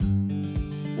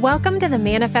Welcome to the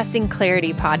Manifesting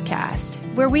Clarity podcast,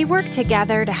 where we work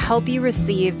together to help you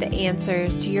receive the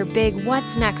answers to your big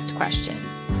what's next question.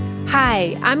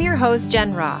 Hi, I'm your host,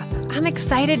 Jen Roth. I'm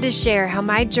excited to share how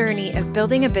my journey of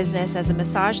building a business as a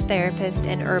massage therapist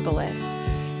and herbalist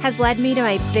has led me to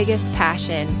my biggest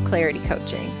passion, clarity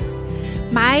coaching.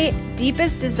 My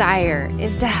deepest desire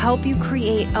is to help you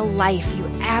create a life you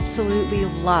absolutely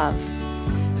love.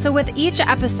 So with each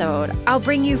episode, I'll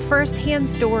bring you firsthand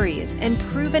stories and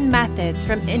proven methods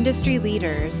from industry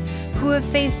leaders who have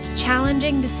faced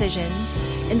challenging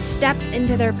decisions and stepped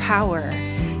into their power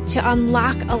to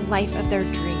unlock a life of their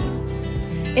dreams.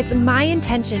 It's my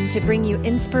intention to bring you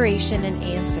inspiration and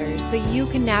answers so you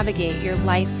can navigate your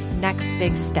life's next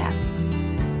big step.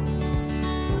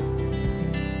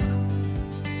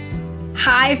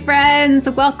 Hi, friends.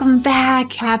 Welcome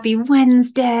back. Happy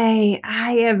Wednesday.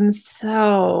 I am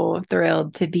so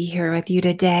thrilled to be here with you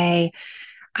today.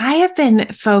 I have been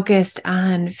focused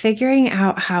on figuring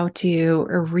out how to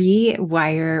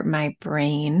rewire my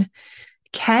brain,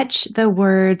 catch the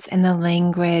words and the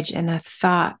language and the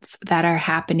thoughts that are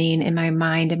happening in my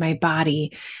mind and my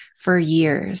body for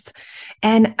years.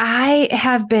 And I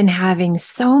have been having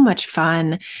so much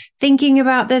fun thinking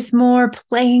about this more,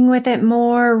 playing with it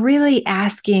more, really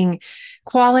asking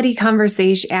quality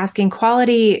conversation, asking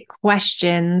quality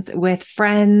questions with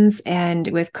friends and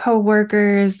with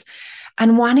coworkers,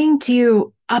 and wanting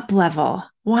to up-level,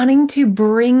 wanting to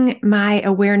bring my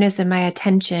awareness and my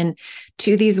attention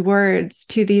to these words,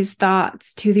 to these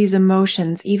thoughts, to these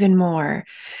emotions even more.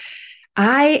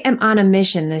 I am on a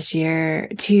mission this year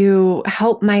to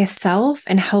help myself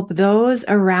and help those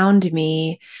around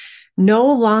me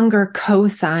no longer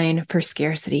co-sign for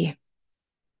scarcity.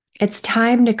 It's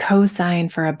time to co-sign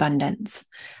for abundance.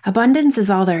 Abundance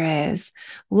is all there is.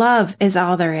 Love is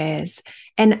all there is.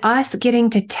 And us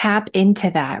getting to tap into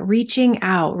that, reaching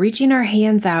out, reaching our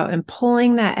hands out and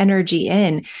pulling that energy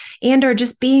in, and or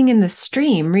just being in the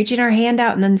stream, reaching our hand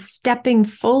out and then stepping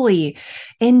fully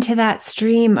into that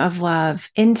stream of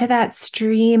love, into that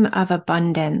stream of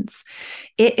abundance.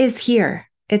 It is here.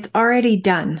 It's already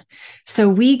done. So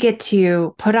we get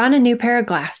to put on a new pair of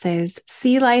glasses,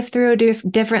 see life through a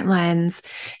different lens,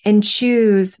 and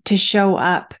choose to show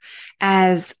up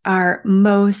as our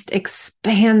most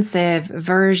expansive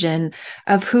version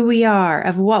of who we are,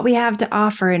 of what we have to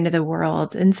offer into the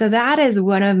world. And so that is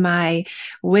one of my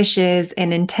wishes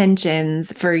and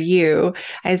intentions for you.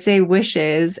 I say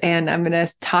wishes, and I'm going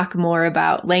to talk more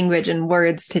about language and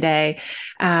words today.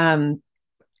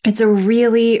 It's a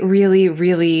really, really,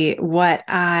 really what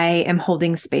I am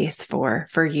holding space for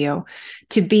you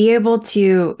to be able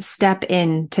to step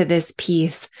into this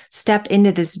piece, step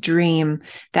into this dream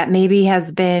that maybe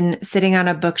has been sitting on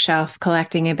a bookshelf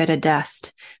collecting a bit of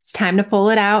dust. It's time to pull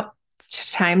it out.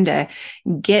 It's time to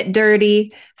get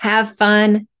dirty, have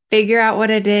fun, figure out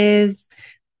what it is,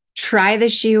 try the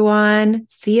shoe on,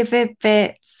 see if it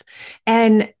fits,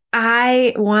 and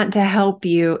I want to help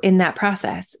you in that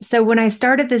process. So when I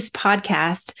started this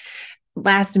podcast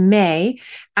last May,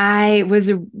 I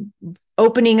was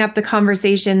opening up the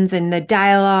conversations and the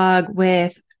dialogue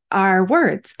with our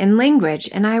words and language.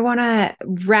 And I want to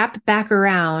wrap back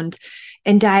around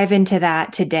and dive into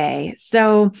that today.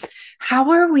 So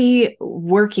how are we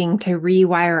working to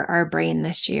rewire our brain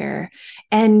this year?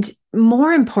 And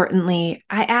more importantly,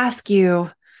 I ask you,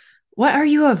 what are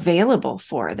you available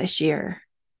for this year?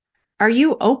 Are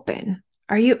you open?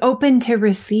 Are you open to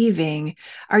receiving?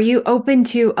 Are you open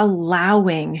to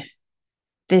allowing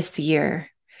this year?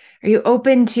 Are you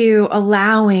open to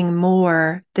allowing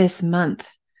more this month?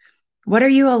 What are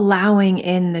you allowing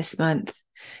in this month?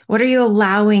 What are you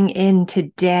allowing in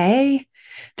today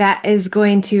that is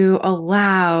going to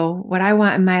allow what I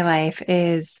want in my life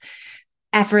is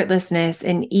effortlessness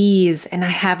and ease, and I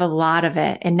have a lot of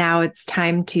it. And now it's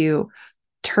time to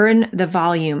turn the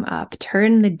volume up,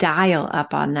 turn the dial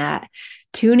up on that,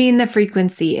 tuning the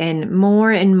frequency in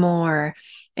more and more,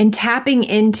 and tapping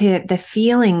into the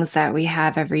feelings that we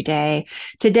have every day.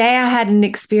 Today, I had an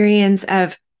experience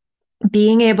of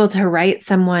being able to write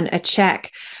someone a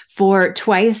check for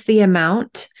twice the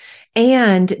amount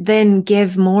and then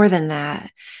give more than that.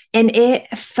 And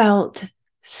it felt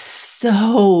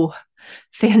so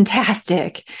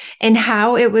fantastic. And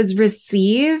how it was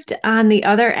received on the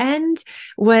other end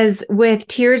was with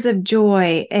tears of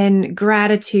joy and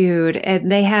gratitude.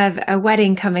 And they have a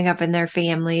wedding coming up in their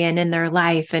family and in their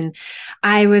life. And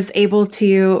I was able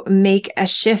to make a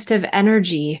shift of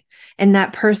energy in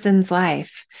that person's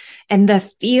life. And the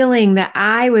feeling that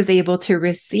I was able to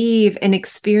receive and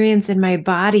experience in my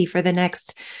body for the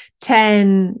next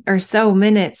 10 or so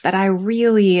minutes that I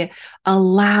really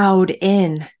allowed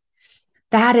in.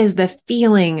 That is the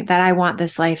feeling that I want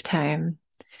this lifetime.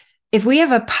 If we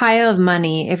have a pile of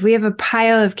money, if we have a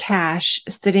pile of cash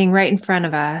sitting right in front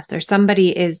of us, or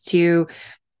somebody is to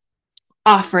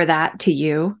offer that to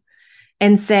you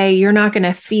and say, you're not going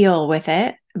to feel with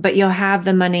it, but you'll have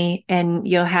the money and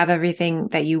you'll have everything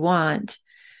that you want,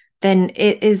 then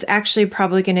it is actually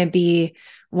probably going to be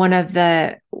one of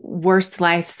the worst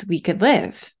lives we could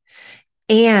live.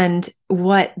 And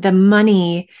what the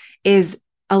money is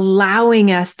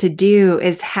allowing us to do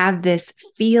is have this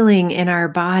feeling in our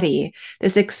body,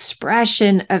 this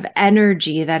expression of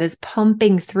energy that is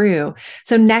pumping through.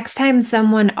 So next time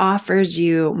someone offers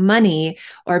you money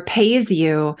or pays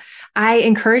you, I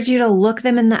encourage you to look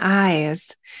them in the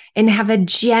eyes and have a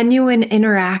genuine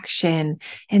interaction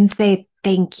and say,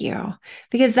 thank you.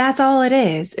 Because that's all it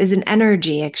is an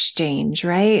energy exchange,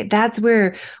 right? That's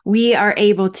where we are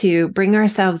able to bring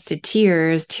ourselves to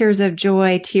tears of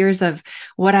joy, tears of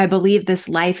what I believe this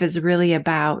life is really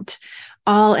about,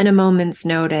 all in a moment's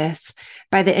notice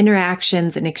by the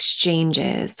interactions and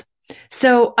exchanges.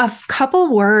 So a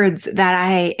couple words that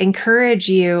I encourage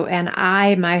you and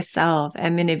I myself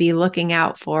am going to be looking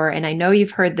out for. And I know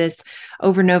you've heard this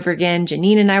over and over again.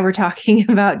 Janine and I were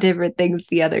talking about different things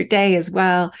the other day as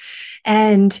well.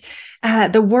 And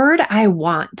the word I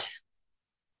want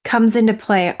comes into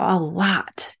play a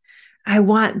lot. I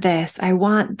want this. I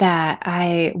want that.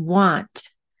 I want.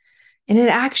 And it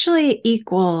actually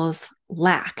equals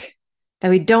lack, that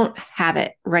we don't have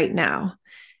it right now.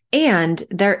 And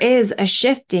there is a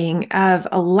shifting of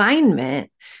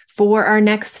alignment for our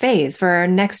next phase, for our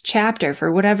next chapter, for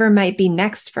whatever might be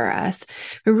next for us.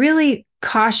 We really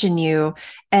caution you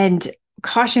and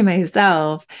caution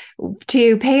myself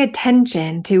to pay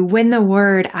attention to when the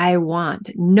word I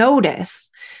want.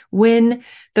 Notice when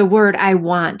the word I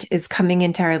want is coming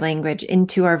into our language,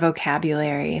 into our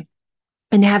vocabulary,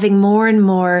 and having more and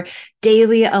more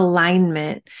daily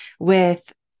alignment with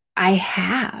I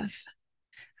have.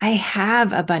 I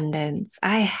have abundance.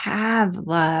 I have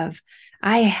love.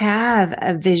 I have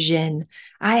a vision.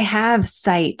 I have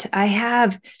sight. I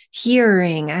have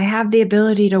hearing. I have the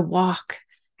ability to walk.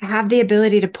 I have the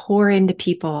ability to pour into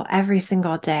people every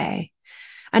single day.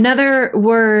 Another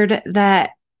word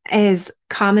that is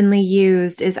commonly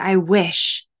used is I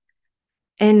wish.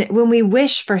 And when we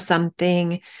wish for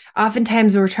something,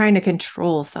 oftentimes we're trying to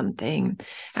control something.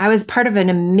 I was part of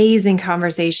an amazing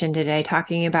conversation today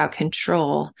talking about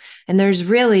control. And there's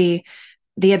really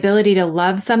the ability to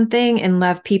love something and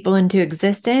love people into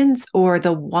existence, or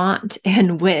the want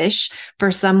and wish for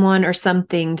someone or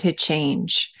something to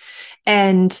change.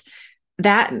 And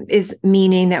that is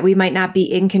meaning that we might not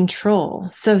be in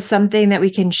control. So something that we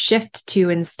can shift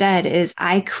to instead is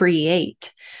I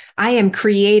create. I am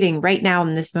creating right now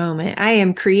in this moment. I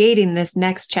am creating this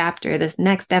next chapter, this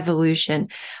next evolution.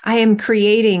 I am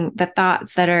creating the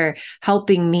thoughts that are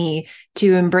helping me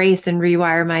to embrace and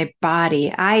rewire my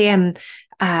body. I am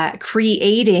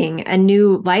creating a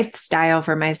new lifestyle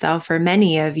for myself, for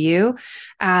many of you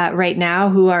right now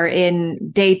who are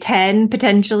in day 10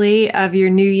 potentially of your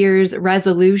New Year's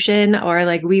resolution, or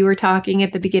like we were talking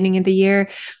at the beginning of the year,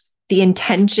 the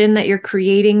intention that you're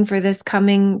creating for this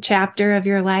coming chapter of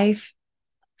your life.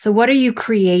 So what are you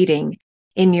creating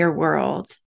in your world?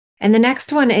 And the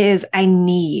next one is I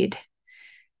need.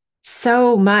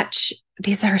 So much.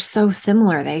 These are so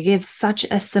similar. They give such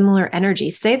a similar energy.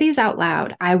 Say these out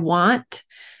loud. I want,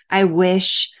 I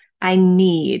wish, I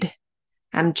need.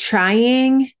 I'm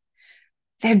trying.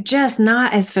 They're just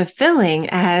not as fulfilling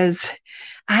as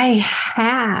I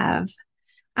have.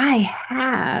 I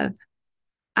have.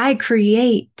 I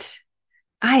create.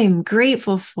 I am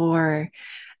grateful for.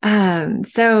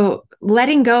 So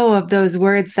letting go of those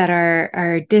words that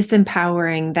are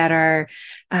disempowering, that are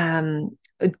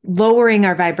lowering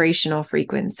our vibrational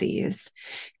frequencies.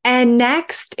 And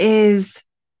next is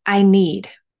I need.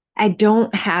 I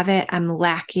don't have it. I'm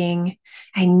lacking.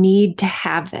 I need to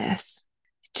have this.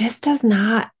 It just does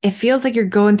not, it feels like you're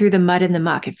going through the mud and the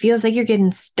muck. It feels like you're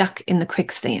getting stuck in the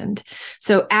quicksand.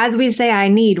 So as we say, I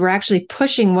need, we're actually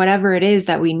pushing whatever it is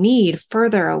that we need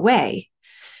further away.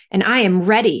 And I am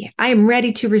ready. I am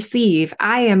ready to receive.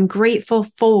 I am grateful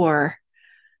for.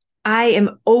 I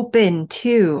am open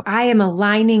to. I am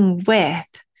aligning with.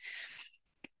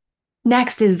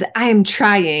 Next is I am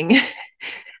trying.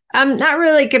 I'm not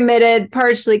really committed,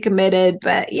 partially committed,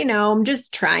 but I'm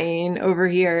just trying over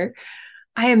here.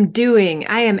 I am doing,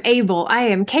 I am able, I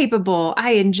am capable,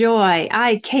 I enjoy,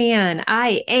 I can,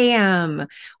 I am.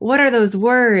 What are those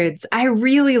words? I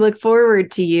really look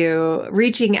forward to you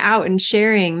reaching out and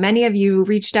sharing. Many of you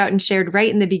reached out and shared right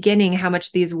in the beginning how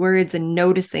much these words and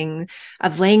noticing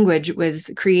of language was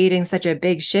creating such a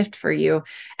big shift for you.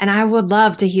 And I would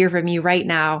love to hear from you right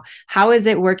now. How is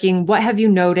it working? What have you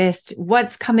noticed?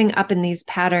 What's coming up in these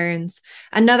patterns?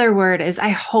 Another word is I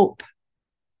hope.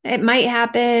 It might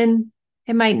happen.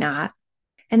 It might not.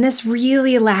 And this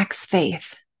really lacks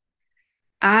faith.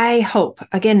 I hope,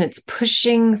 again, it's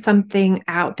pushing something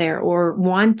out there or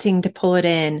wanting to pull it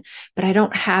in, but I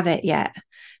don't have it yet.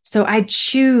 So I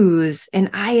choose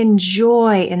and I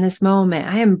enjoy in this moment.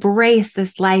 I embrace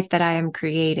this life that I am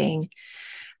creating.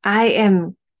 I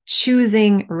am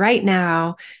choosing right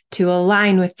now to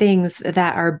align with things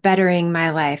that are bettering my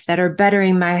life, that are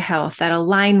bettering my health, that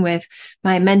align with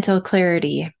my mental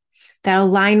clarity, that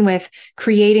align with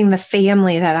creating the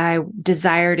family that I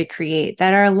desire to create,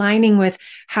 that are aligning with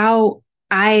how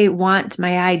I want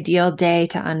my ideal day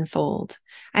to unfold.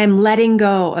 I'm letting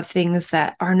go of things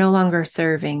that are no longer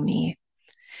serving me.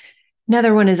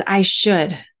 Another one is I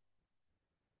should.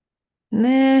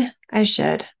 I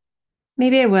should.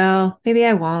 Maybe I will, maybe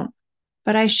I won't,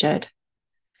 but I should.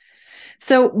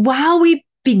 So while we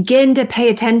begin to pay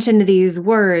attention to these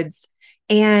words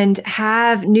and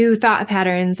have new thought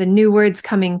patterns and new words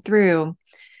coming through,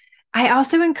 I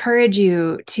also encourage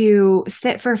you to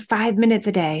sit for 5 minutes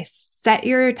a day. Set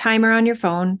your timer on your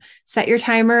phone, set your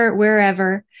timer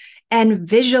wherever, and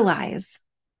visualize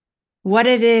what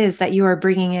it is that you are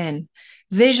bringing in.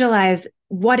 Visualize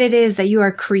what it is that you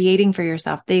are creating for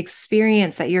yourself, the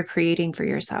experience that you're creating for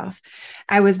yourself.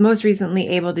 I was most recently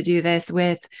able to do this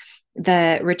with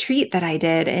the retreat that I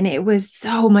did. And it was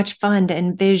so much fun to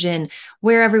envision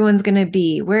where everyone's going to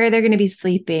be, where they're going to be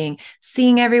sleeping,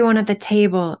 seeing everyone at the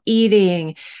table,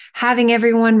 eating, having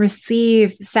everyone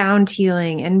receive sound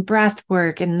healing and breath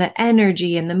work and the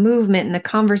energy and the movement and the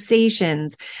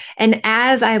conversations. And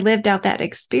as I lived out that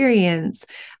experience,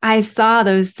 I saw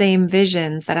those same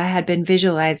visions that I had been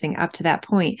visualizing up to that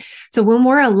point. So when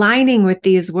we're aligning with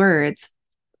these words,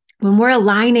 when we're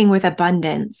aligning with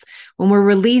abundance, when we're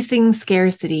releasing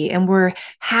scarcity and we're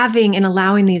having and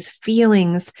allowing these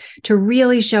feelings to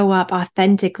really show up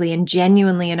authentically and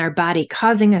genuinely in our body,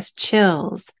 causing us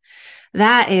chills,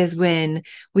 that is when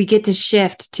we get to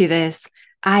shift to this.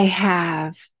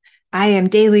 I am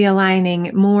daily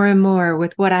aligning more and more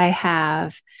with what I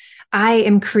have. I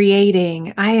am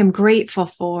creating. I am grateful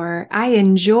for. I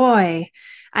enjoy.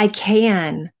 I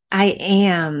can. I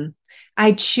am.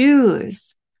 I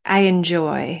choose. I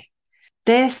enjoy.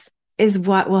 This is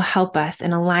what will help us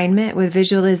in alignment with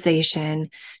visualization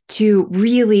to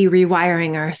really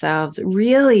rewiring ourselves,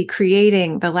 really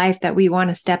creating the life that we want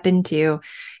to step into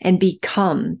and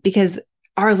become, because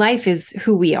our life is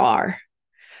who we are.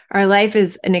 Our life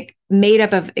is made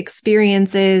up of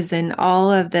experiences and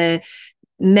all of the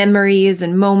memories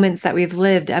and moments that we've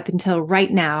lived up until right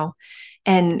now.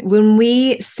 And when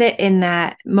we sit in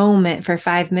that moment for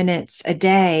 5 minutes a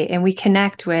day and we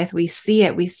connect with, we see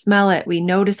it, we smell it, we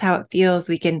notice how it feels,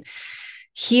 we can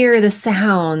hear the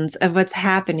sounds of what's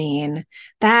happening,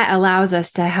 that allows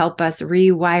us to help us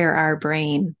rewire our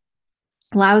brain,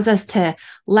 allows us to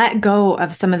let go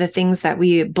of some of the things that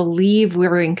we believe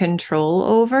we're in control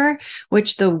over,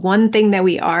 which the one thing that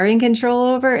we are in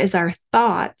control over is our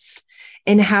thoughts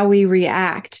and how we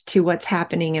react to what's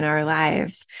happening in our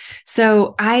lives.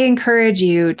 So I encourage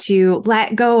you to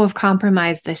let go of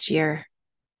compromise this year,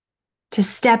 to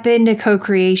step into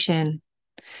co-creation.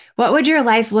 What would your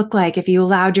life look like if you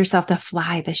allowed yourself to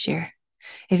fly this year?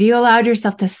 If you allowed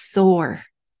yourself to soar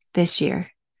this year?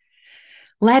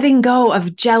 Letting go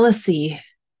of jealousy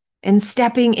and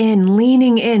stepping in,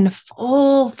 leaning in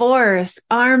full force,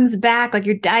 arms back like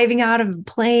you're diving out of a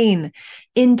plane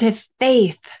into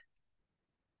faith.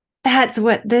 That's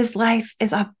what this life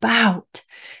is about.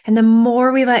 And the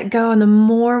more we let go and the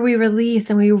more we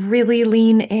release and we really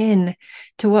lean in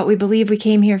to what we believe we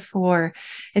came here for,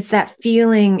 it's that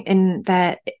feeling and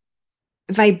that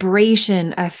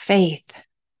vibration of faith,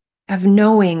 of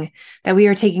knowing that we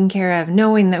are taken care of,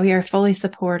 knowing that we are fully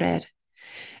supported,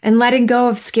 and letting go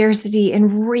of scarcity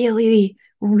and really,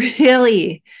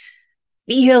 really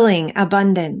feeling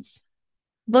abundance.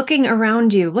 Looking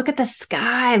around you, look at the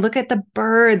sky, look at the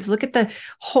birds, look at the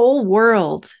whole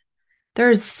world.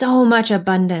 There's so much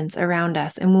abundance around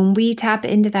us. And when we tap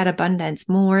into that abundance,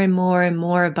 more and more and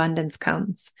more abundance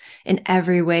comes in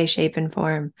every way, shape, and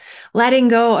form. Letting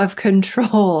go of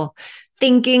control,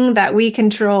 thinking that we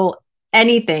control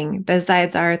anything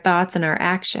besides our thoughts and our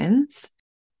actions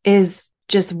is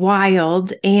just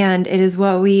wild, and it is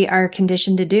what we are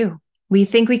conditioned to do. We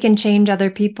think we can change other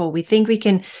people. We think we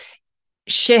can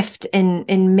shift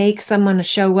and make someone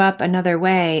show up another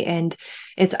way. And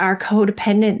it's our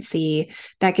codependency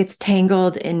that gets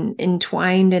tangled and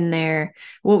entwined in there.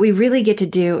 What we really get to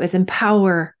do is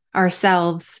empower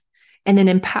ourselves and then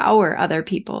empower other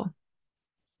people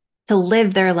to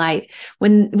live their light.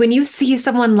 When you see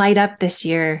someone light up this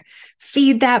year,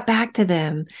 feed that back to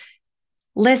them.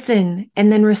 Listen and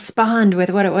then respond with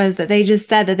what it was that they just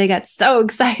said that they got so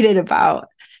excited about.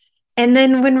 And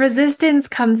then when resistance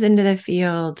comes into the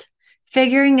field,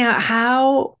 figuring out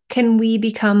how can we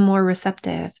become more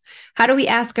receptive? How do we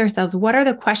ask ourselves, what are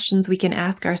the questions we can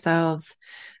ask ourselves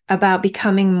about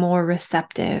becoming more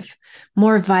receptive,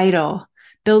 more vital,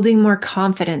 building more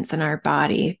confidence in our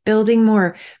body, building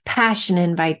more passion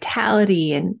and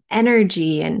vitality and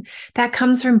energy? And that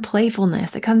comes from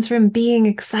playfulness. It comes from being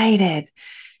excited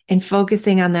and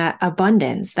focusing on that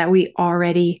abundance that we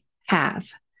already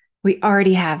have. We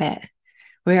already have it.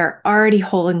 We are already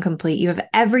whole and complete. You have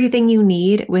everything you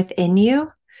need within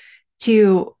you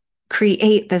to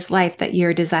create this life that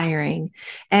you're desiring.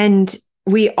 And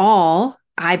we all,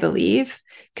 I believe,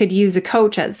 could use a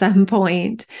coach at some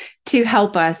point to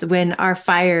help us when our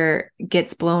fire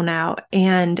gets blown out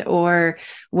or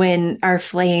when our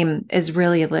flame is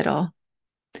really little.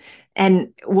 And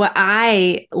what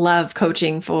I love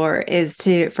coaching for is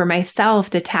for myself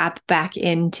to tap back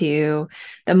into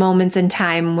the moments in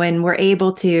time when we're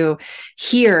able to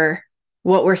hear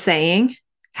what we're saying,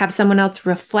 have someone else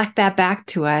reflect that back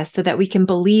to us so that we can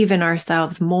believe in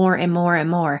ourselves more and more and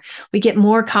more. We get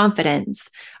more confidence.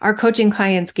 Our coaching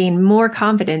clients gain more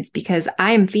confidence because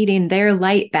I am feeding their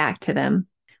light back to them,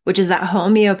 which is that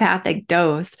homeopathic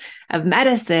dose of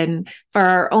medicine for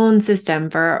our own system,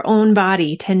 for our own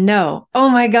body to know, oh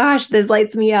my gosh, this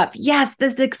lights me up. Yes,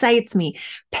 this excites me.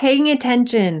 Paying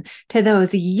attention to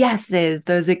those yeses,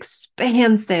 those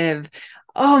expansive,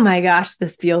 oh my gosh,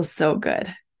 this feels so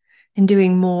good. And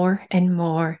doing more and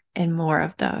more and more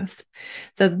of those.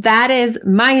 So that is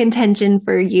my intention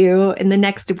for you in the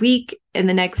next week, in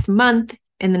the next month,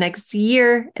 in the next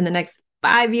year, in the next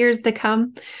 5 years to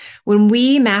come. When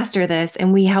we master this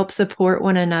and we help support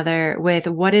one another with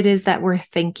what it is that we're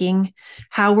thinking,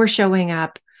 how we're showing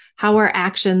up, how our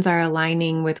actions are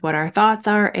aligning with what our thoughts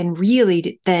are, and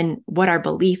really then what our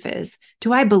belief is.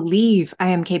 Do I believe I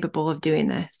am capable of doing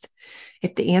this?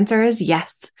 If the answer is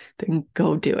yes, then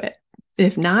go do it.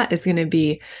 If not, it's going to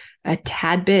be a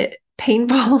tad bit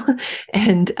painful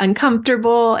and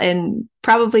uncomfortable and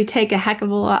probably take a heck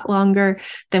of a lot longer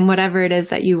than whatever it is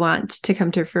that you want to come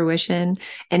to fruition.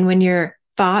 And when your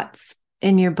thoughts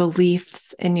and your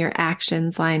beliefs and your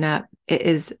actions line up, it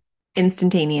is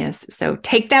instantaneous. So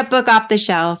take that book off the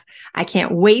shelf. I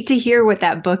can't wait to hear what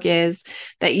that book is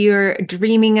that you're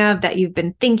dreaming of, that you've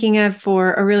been thinking of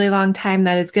for a really long time,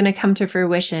 that is going to come to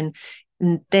fruition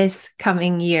in this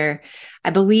coming year. I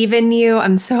believe in you.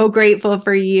 I'm so grateful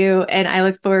for you. And I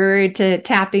look forward to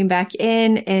tapping back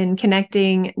in and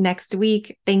connecting next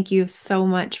week. Thank you so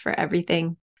much for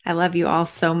everything. I love you all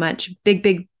so much. Big,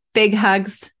 big, big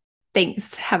hugs.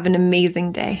 Thanks. Have an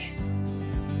amazing day.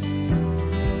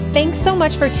 Thanks so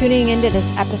much for tuning into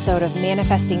this episode of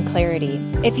Manifesting Clarity.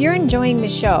 If you're enjoying the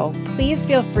show, please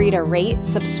feel free to rate,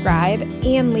 subscribe,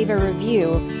 and leave a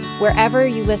review wherever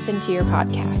you listen to your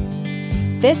podcasts.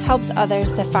 This helps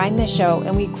others to find the show,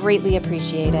 and we greatly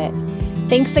appreciate it.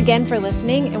 Thanks again for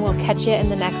listening, and we'll catch you in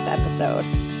the next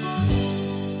episode.